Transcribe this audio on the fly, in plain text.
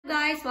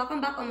guys,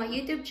 welcome back on my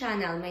YouTube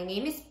channel. My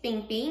name is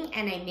Ping Ping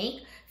and I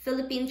make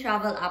Philippine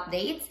travel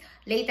updates,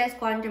 latest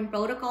quarantine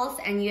protocols,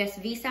 and US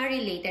visa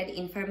related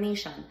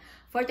information.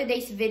 For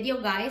today's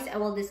video guys, I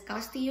will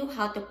discuss to you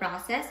how to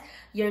process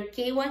your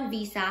K-1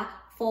 visa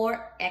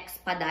for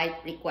Expedite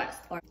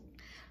request.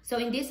 So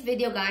in this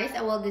video guys,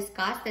 I will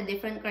discuss the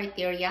different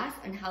criteria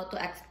on how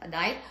to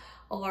expedite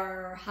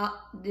or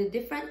the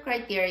different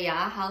criteria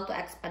how to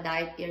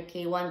expedite your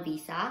K-1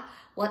 visa,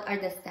 what are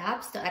the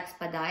steps to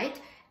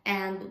expedite,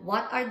 and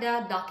what are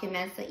the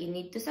documents that you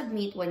need to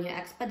submit when you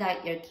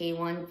expedite your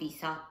K-1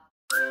 visa.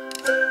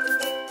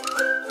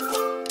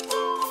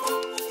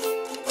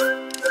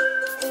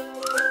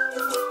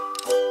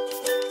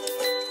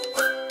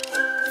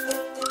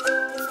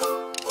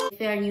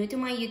 If you are new to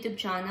my YouTube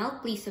channel,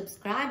 please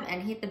subscribe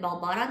and hit the bell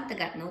button to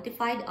get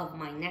notified of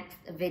my next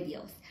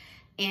videos.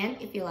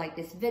 And if you like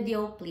this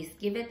video, please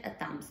give it a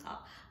thumbs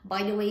up.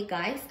 By the way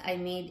guys, I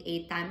made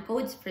a time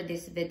codes for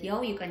this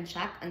video. You can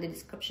check on the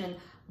description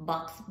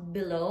box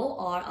below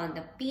or on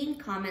the pinned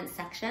comment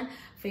section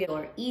for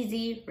your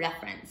easy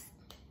reference.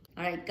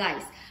 Alright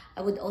guys,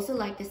 I would also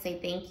like to say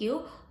thank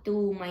you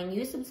to my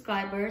new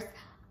subscribers.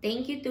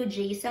 Thank you to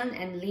Jason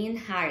and Lynn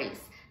Harris.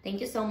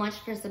 Thank you so much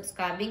for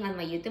subscribing on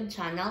my YouTube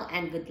channel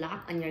and good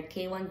luck on your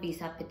K-1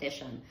 visa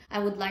petition. I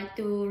would like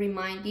to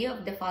remind you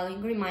of the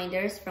following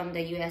reminders from the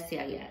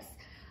USCIS.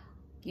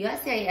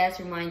 USCIS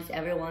reminds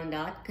everyone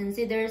that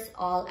considers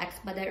all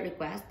expedite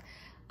requests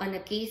on a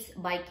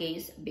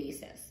case-by-case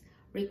basis,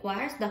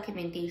 requires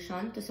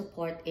documentation to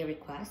support a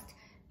request,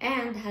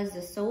 and has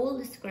the sole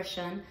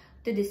discretion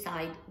to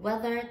decide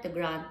whether to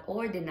grant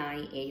or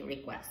deny a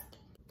request.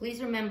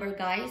 Please remember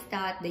guys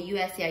that the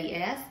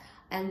USCIS,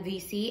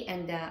 NVC,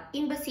 and the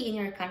embassy in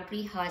your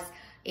country has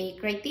a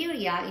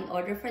criteria in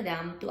order for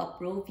them to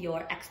approve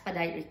your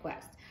expedite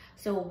request.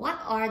 So what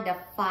are the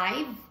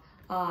 5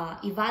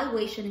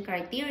 evaluation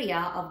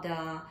criteria of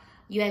the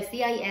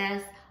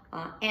USCIS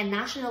and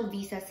National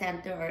Visa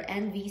Center or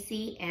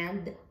NVC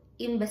and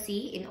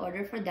embassy in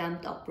order for them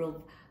to approve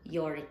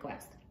your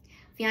request?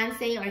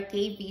 Fiancé or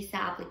K visa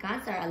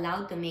applicants are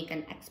allowed to make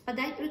an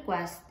expedite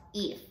request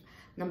if,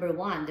 number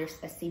 1, there's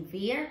a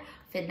severe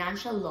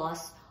financial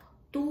loss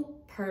to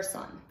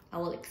person. I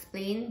will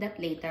explain that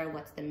later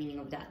what's the meaning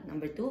of that.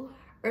 Number 2,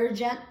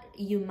 urgent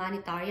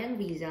humanitarian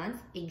reasons,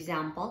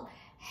 example,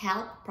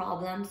 health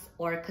problems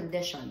or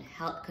condition,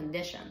 health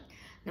condition.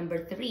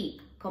 Number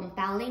 3,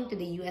 compelling to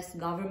the US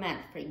government,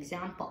 for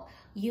example,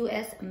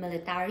 US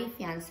military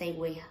fiancé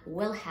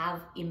will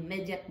have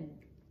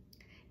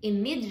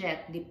immediate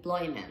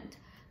deployment.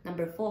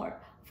 Number 4,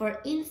 for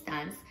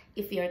instance,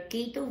 if your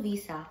K-2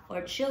 visa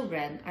for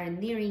children are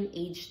nearing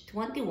age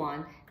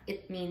 21,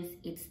 it means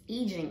it's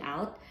aging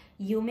out,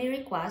 you may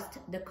request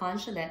the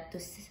consulate to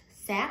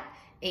set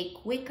a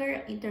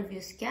quicker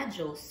interview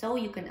schedule so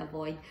you can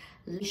avoid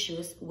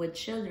issues with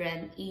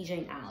children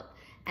aging out.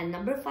 And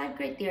number 5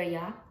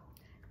 criteria,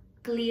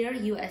 clear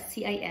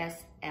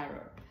USCIS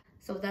error.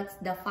 So that's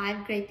the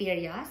 5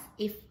 criteria.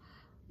 If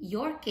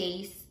your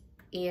case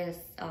is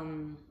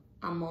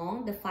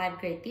among the 5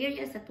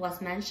 criteria that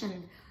was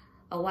mentioned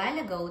a while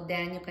ago,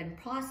 then you can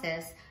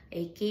process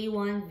a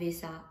K-1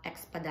 visa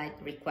expedite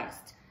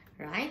request,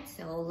 right?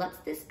 So let's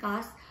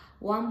discuss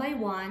one by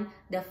one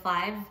the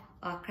 5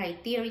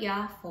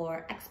 criteria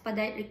for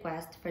expedite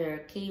request for your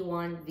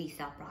K-1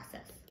 visa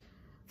process.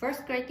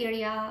 First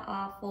criteria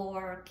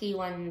for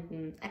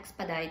K-1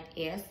 expedite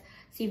is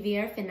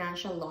severe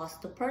financial loss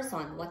to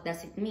person. What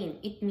does it mean?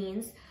 It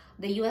means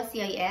the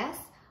USCIS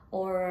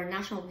or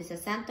National Visa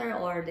Center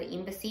or the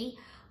embassy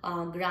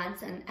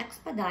grants an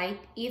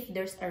expedite if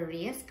there's a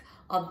risk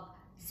of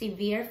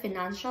severe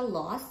financial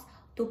loss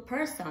to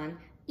person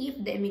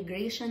if the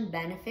immigration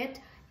benefit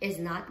is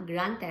not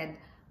granted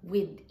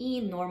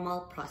within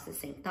normal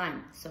processing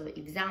time. So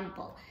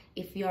example,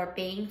 if you're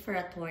paying for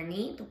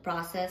attorney to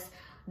process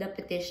the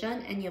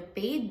petition and you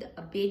paid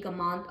a big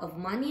amount of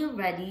money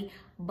already,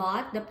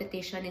 but the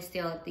petition is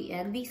still at the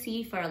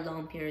NVC for a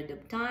long period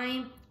of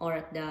time or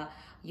at the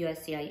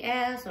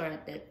USCIS or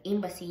at the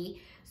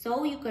embassy,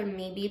 so you can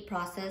maybe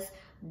process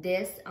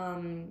this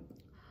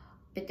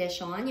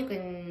petition. You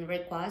can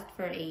request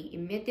for a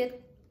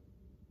immediate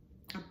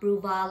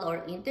approval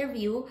or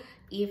interview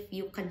if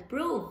you can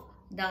prove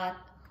that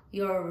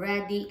you're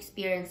already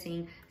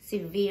experiencing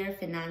severe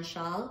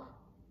financial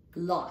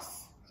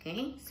loss.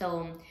 Okay,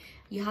 so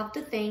you have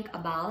to think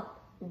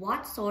about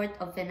what sort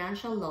of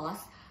financial loss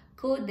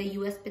could the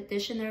US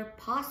petitioner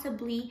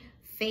possibly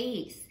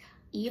face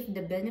if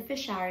the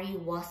beneficiary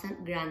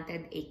wasn't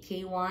granted a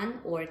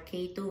K-1 or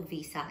K-2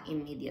 visa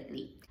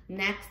immediately.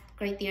 Next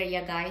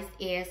criteria guys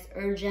is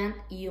urgent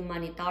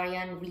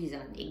humanitarian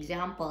reason,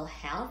 example,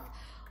 health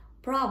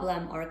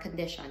problem or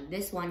condition.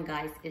 This one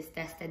guys is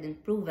tested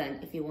and proven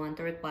if you want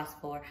to request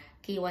for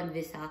K-1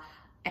 visa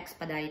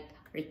expedite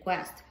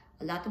request.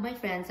 A lot of my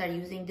friends are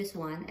using this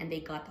one and they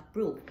got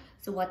approved.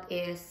 So what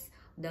are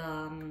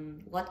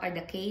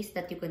the case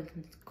that you can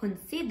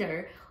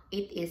consider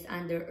it is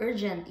under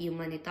urgent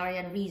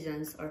humanitarian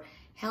reasons or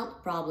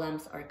health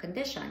problems or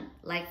condition.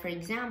 Like for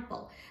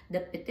example, the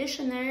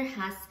petitioner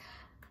has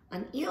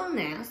an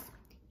illness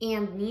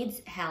and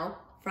needs help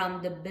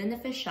from the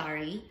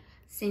beneficiary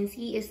since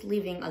he is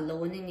living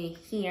alone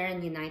here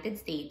in the United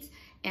States,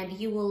 and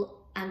he will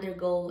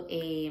undergo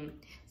a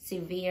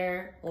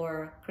severe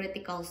or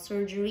critical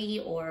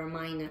surgery or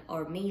minor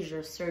or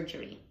major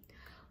surgery.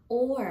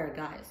 Or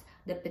guys,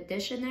 the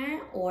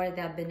petitioner or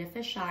the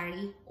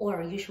beneficiary,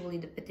 or usually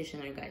the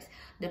petitioner guys,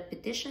 the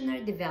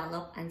petitioner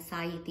develop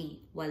anxiety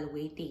while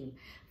waiting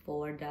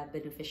for the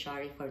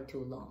beneficiary for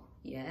too long.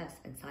 Yes,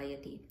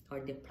 anxiety or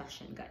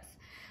depression guys.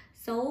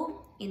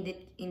 So in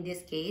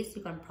this case,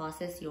 you can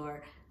process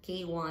your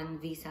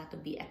K-1 visa to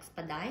be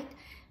expedite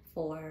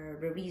for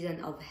the reason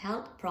of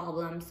health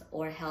problems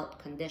or health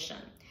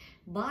condition.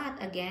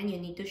 But again, you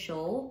need to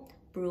show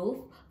proof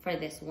for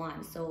this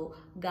one. So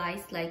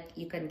guys, like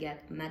you can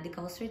get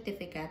medical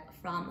certificate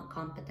from a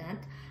competent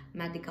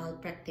medical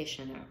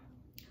practitioner.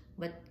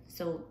 But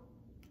so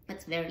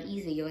it's very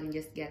easy. You can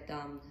just get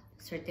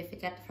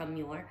certificate from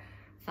your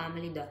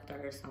family doctor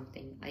or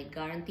something. I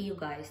guarantee you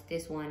guys,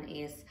 this one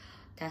is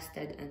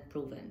tested and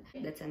proven.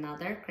 That's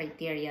another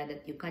criteria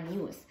that you can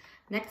use.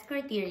 Next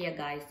criteria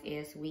guys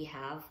is we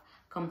have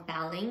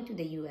compelling to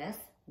the US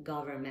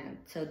government.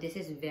 So this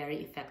is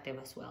very effective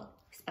as well,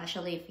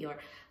 especially if your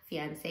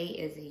fiance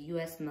is a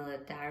US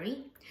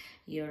military.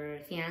 Your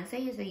fiance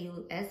is a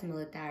US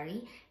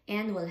military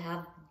and will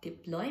have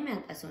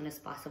deployment as soon as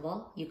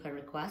possible. You can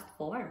request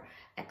for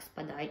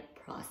expedite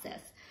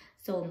process.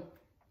 So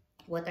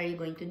what are you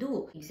going to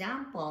do?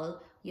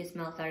 Example, US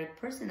military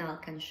personnel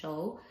can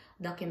show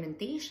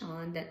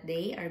documentation that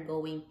they are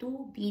going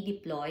to be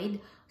deployed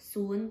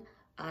soon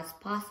as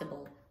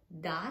possible.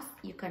 Thus,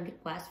 you can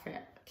request for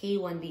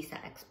K-1 visa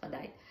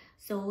expedite.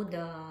 So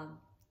the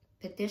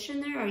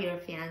petitioner or your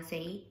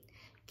fiance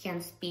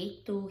can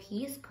speak to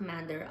his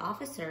commanding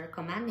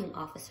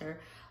officer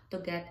to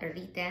get a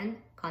written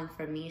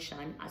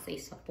confirmation as a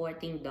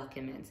supporting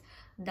documents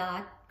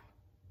that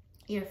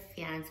your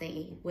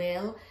fiance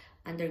will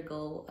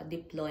undergo a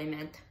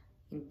deployment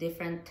in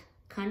different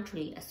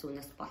country as soon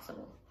as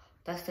possible.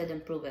 Tested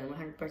and proven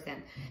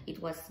 100%.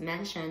 It was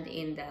mentioned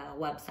in the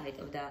website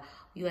of the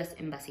US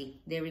Embassy.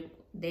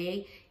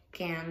 They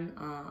can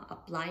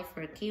apply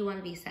for a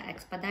K-1 visa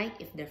expedite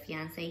if their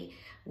fiance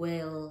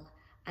will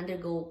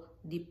undergo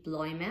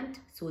deployment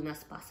soon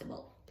as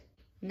possible.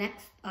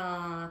 Next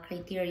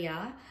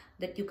criteria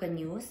that you can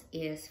use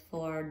is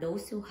for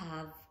those who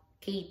have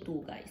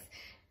K-2 guys.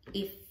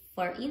 If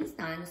for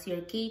instance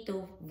your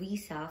K-2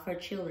 visa for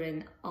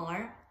children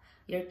are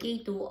your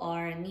K-2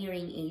 are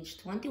nearing age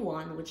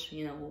 21, which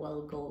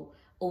will go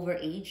over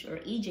age or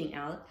aging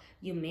out,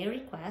 you may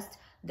request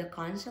the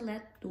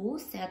consulate to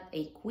set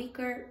a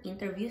quicker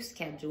interview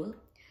schedule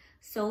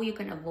so you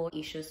can avoid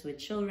issues with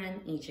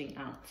children aging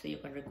out. So you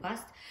can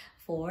request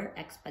for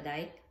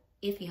expedite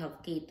if you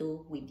have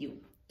K-2 with you.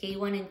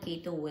 K-1 and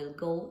K-2 will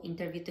go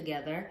interview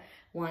together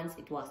once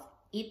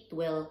it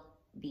will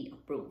be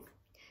approved.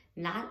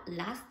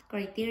 Last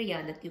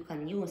criteria that you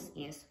can use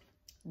is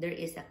there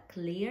is a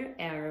clear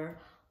error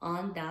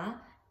on the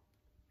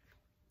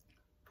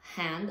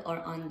hand or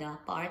on the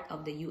part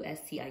of the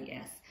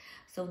USCIS.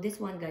 So this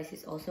one guys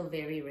is also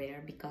very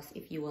rare, because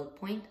if you will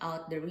point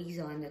out the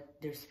reason that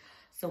there's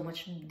so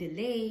much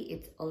delay,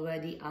 it's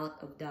already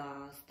out of the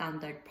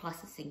standard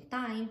processing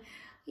time,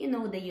 the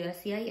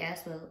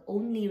USCIS will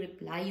only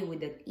reply you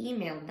with an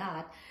email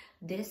that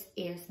this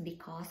is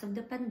because of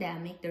the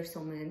pandemic, there's so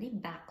many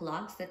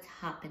backlogs that's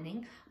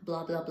happening,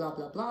 blah, blah, blah,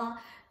 blah, blah,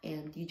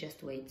 and you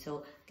just wait.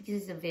 So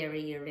this is a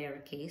very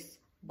rare case,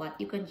 but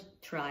you can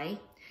try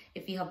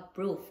if you have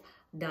proof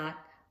that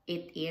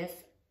it is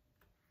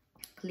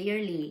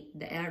clearly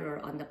the error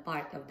on the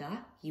part of the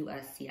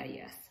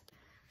USCIS.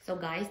 So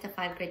guys, the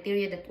 5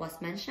 criteria that was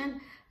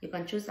mentioned, you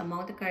can choose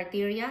among the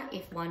criteria.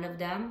 If one of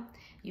them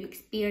you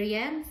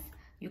experience,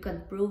 you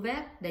can prove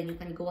it, then you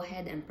can go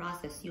ahead and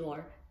process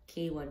your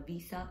K-1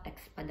 visa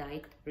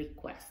expedite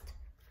request.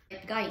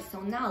 Right, guys,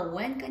 so now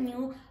when can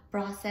you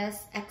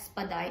process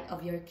expedite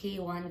of your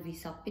K-1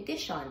 visa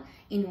petition?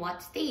 In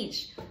what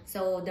stage?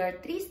 So there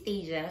are 3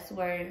 stages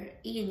wherein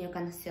you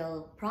can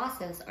still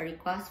process a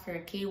request for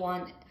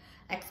K-1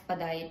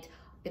 expedite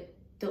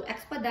to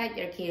expedite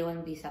your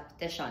K-1 visa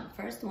petition.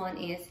 First one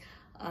is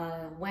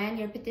when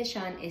your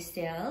petition is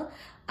still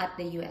at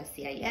the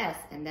USCIS,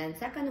 and then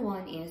second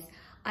one is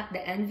at the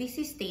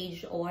NVC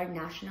stage or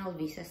National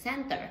Visa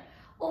Center,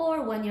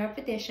 or when your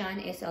petition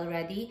is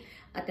already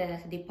at the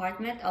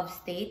Department of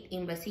State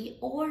Embassy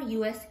or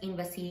US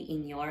Embassy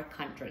in your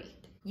country.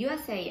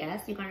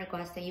 USCIS, you can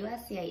request the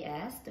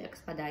USCIS to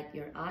expedite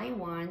your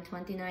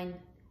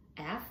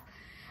I-129F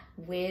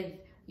with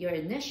your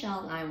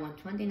initial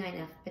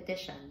I-129F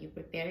petition. You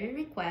prepare your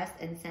request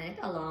and send it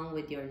along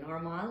with your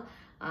normal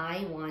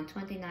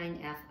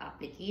I-129F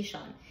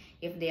application.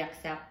 If they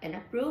accept and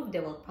approve,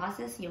 they will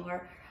process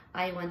your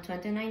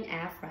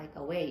I-129F right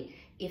away.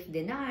 If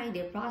denied,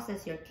 they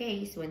process your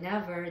case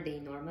whenever they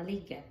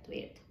normally get to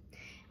it.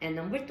 And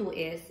number 2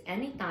 is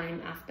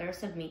anytime after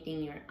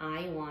submitting your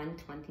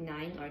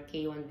I-129 or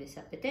K-1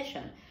 visa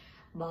petition.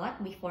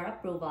 But before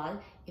approval,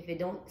 if you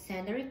don't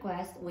send a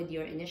request with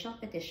your initial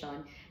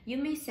petition, you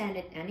may send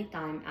it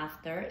anytime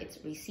after it's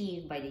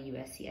received by the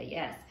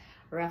USCIS.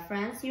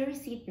 Reference your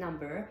receipt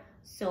number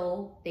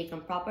so they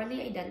can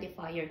properly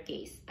identify your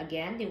case.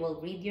 Again, they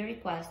will read your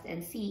request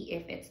and see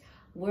if it's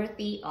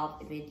worthy of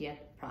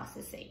immediate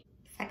processing.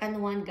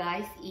 Second one,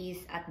 guys, is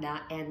at the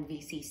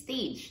NVC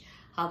stage.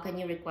 How can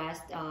you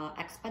request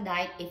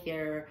Expedite if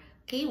your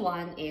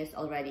K-1 is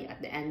already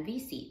at the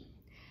NVC?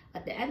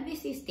 At the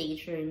NVC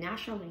stage, your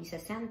National Visa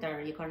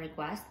Center, you can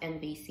request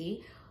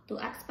NVC to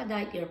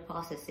expedite your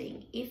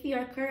processing if you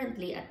are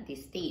currently at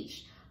this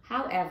stage.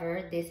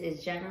 However, this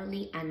is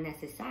generally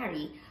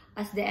unnecessary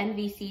as the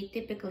NVC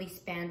typically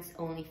spends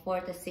only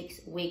 4 to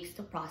 6 weeks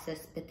to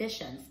process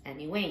petitions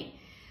anyway.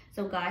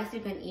 So guys, you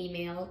can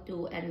email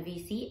to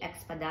NVC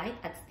Expedite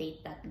at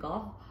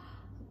state.gov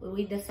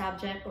with the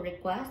subject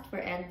request for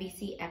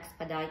NVC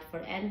Expedite for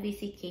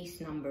NVC case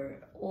number,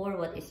 or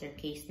what is your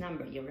case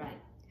number, you're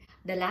right.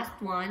 The last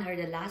one, or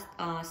the last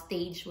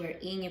stage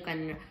wherein you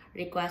can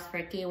request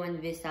for K-1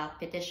 visa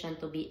petition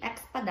to be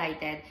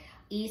expedited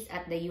is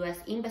at the US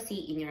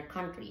Embassy in your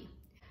country.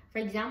 For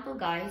example,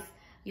 guys,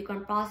 you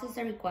can process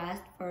a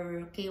request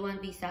for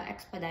K-1 visa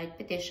expedite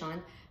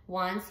petition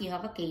once you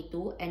have a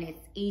K-2 and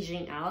it's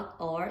aging out,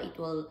 or it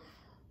will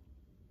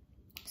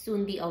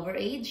soon be over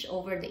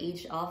the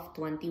age of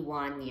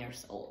 21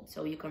 years old.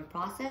 So you can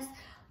process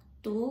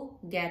to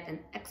get an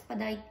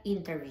expedite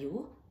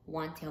interview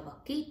once you have a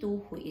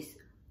K-2 who is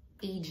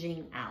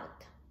aging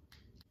out.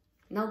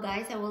 Now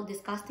guys, I will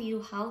discuss to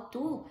you how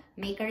to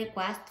make a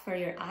request for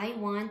your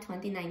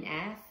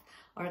I-129F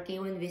or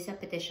K-1 visa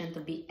petition to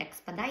be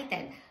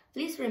expedited.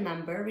 Please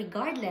remember,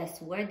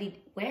 regardless where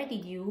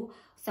did you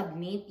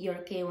submit your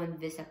K-1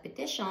 visa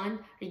petition,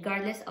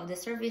 regardless of the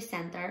service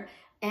center,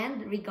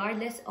 and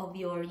regardless of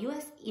your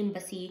US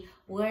Embassy,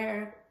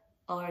 where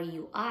are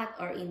you at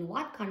or in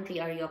what country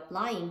are you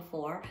applying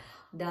for,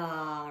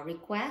 the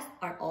requests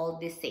are all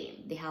the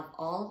same. They have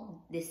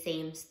all the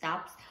same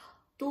steps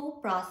to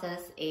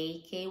process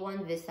a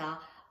K-1 visa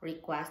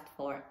request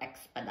for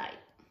expedite.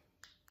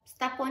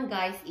 Step 1,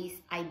 guys, is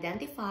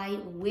identify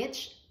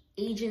which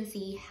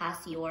agency has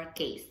your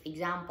case.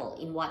 Example,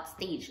 in what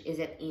stage? Is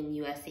it in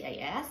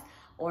USCIS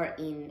or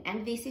in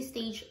NVC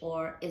stage,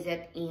 or is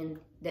it in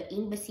the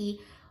embassy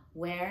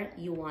where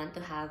you want to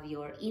have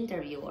your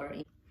interview?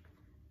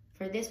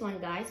 For this one,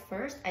 guys,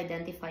 first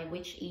identify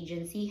which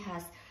agency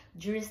has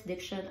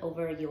jurisdiction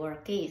over your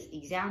case.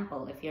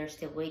 Example, if you're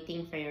still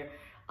waiting for your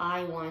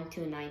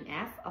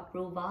I-129F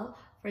approval,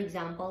 for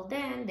example,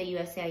 then the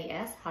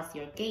USCIS has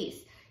your case.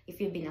 If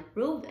you've been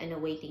approved and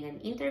awaiting an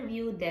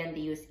interview, then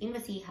the US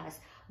Embassy has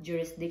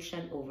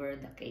jurisdiction over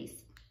the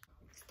case.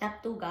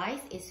 Step 2,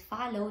 guys, is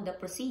follow the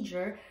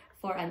procedure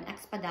for an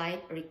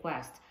expedite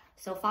request.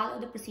 So follow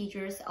the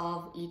procedures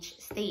of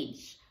each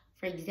stage.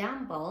 For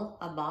example,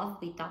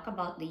 above we talk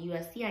about the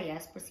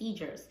USCIS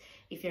procedures.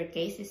 If your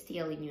case is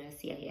still in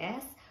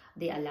USCIS,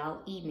 they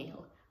allow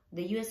email.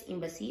 The US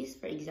embassies,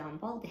 for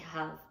example, they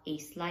have a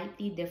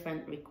slightly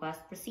different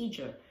request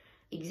procedure.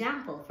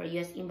 Example, for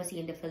US Embassy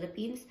in the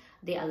Philippines,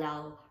 they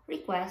allow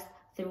request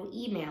through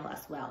email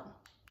as well.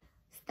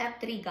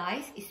 Step 3,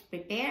 guys, is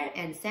prepare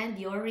and send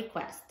your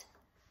request.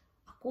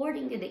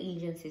 According to the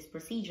agency's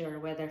procedure,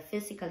 whether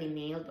physically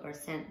mailed or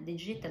sent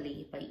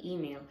digitally by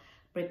email,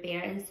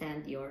 prepare and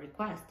send your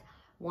request.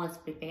 Once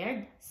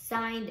prepared,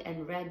 signed,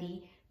 and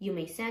ready, you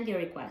may send your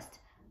request.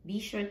 Be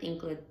sure to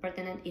include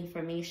pertinent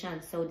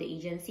information so the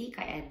agency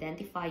can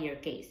identify your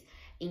case.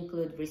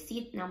 Include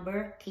receipt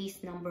number,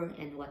 case number,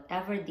 and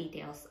whatever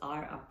details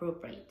are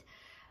appropriate.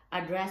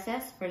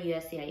 Addresses for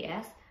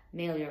USCIS,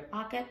 mail your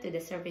packet to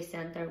the service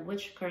center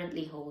which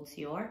currently holds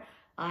your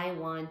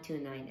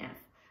I-129F.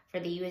 For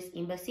the US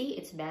Embassy,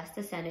 it's best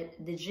to send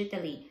it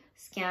digitally,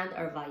 scanned,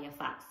 or via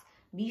fax.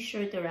 Be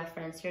sure to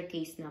reference your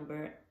case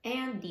number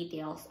and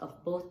details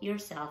of both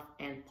yourself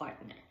and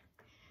partner.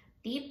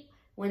 Tip: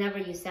 whenever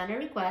you send a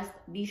request,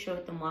 be sure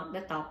to mark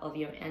the top of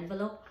your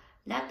envelope,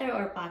 letter,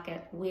 or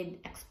packet with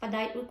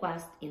expedite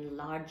request in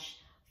large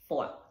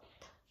font.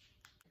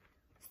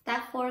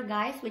 Step 4,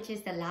 guys, which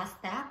is the last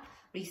step,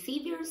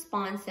 receive your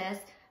response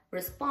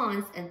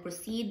and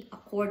proceed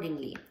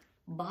accordingly.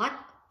 But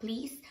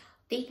please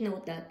take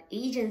note that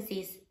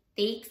agencies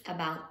takes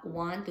about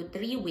 1 to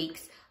 3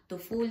 weeks to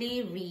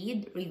fully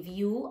read,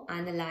 review,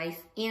 analyze,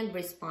 and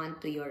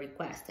respond to your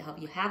request. So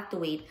you have to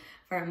wait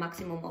for a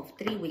maximum of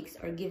 3 weeks,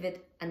 or give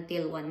it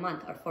until 1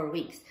 month or 4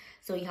 weeks.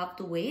 So you have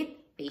to wait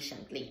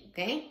patiently,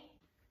 okay?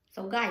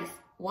 So guys,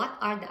 what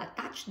are the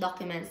attached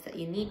documents that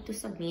you need to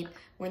submit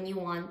when you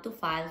want to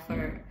file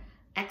for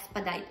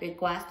expedite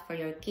request for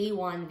your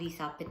K-1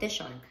 visa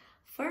petition?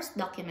 First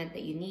document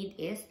that you need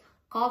is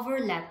cover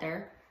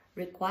letter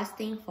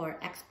requesting for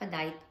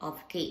expedite of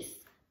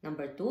case.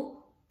 Number 2,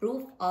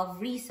 proof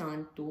of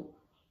reason to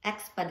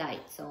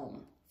expedite. So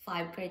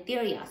 5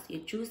 criteria. You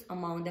choose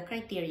among the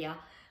criteria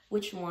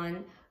which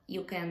one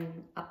you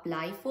can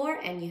apply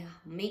for, and you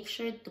make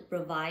sure to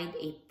provide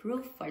a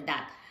proof for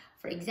that.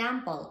 For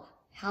example,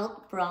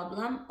 health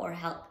problem or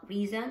health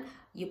reason,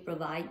 you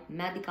provide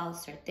medical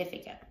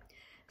certificate.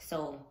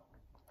 So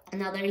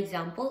another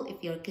example,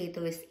 if your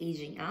K2 is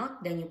aging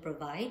out, then you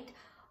provide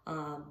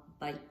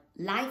by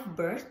live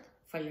birth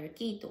for your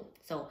K2.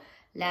 So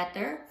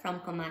letter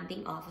from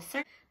commanding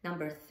officer.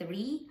 Number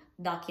 3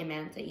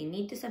 document that you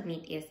need to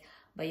submit is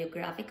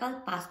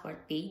biographical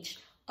passport page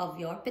of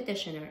your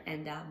petitioner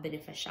and the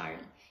beneficiary.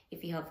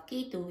 If you have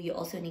K2, you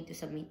also need to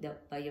submit the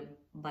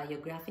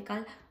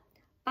biographical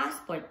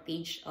passport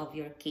page of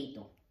your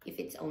K2 if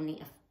it's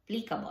only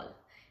applicable.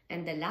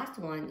 And the last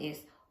one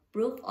is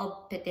proof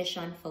of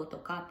petition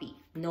photocopy,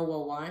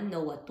 NOAA 1,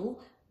 NOAA 2,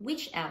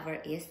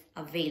 whichever is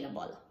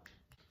available.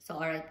 So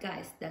alright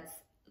guys, that's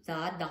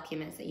the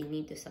documents that you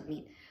need to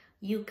submit.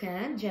 You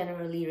can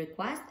generally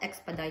request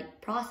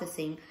expedite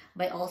processing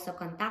by also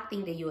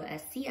contacting the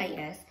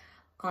USCIS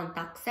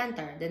contact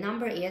center. The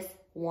number is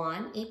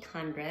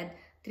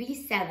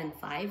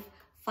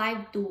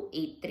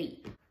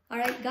 1-800-375-5283.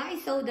 Alright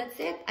guys, so that's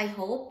it. I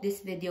hope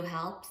this video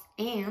helps,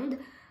 and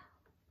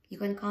you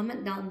can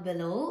comment down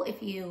below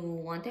if you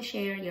want to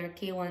share your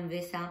K-1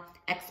 visa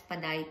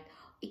expedite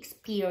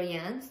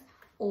experience,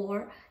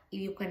 or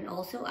you can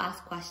also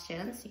ask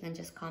questions. You can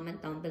just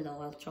comment down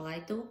below. I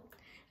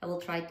will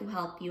try to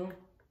help you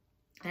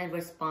and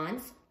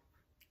respond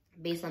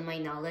based on my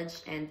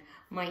knowledge and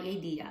my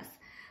ideas.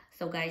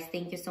 So guys,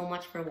 thank you so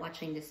much for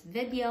watching this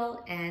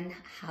video, and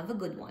have a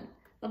good one.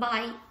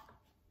 Bye-bye.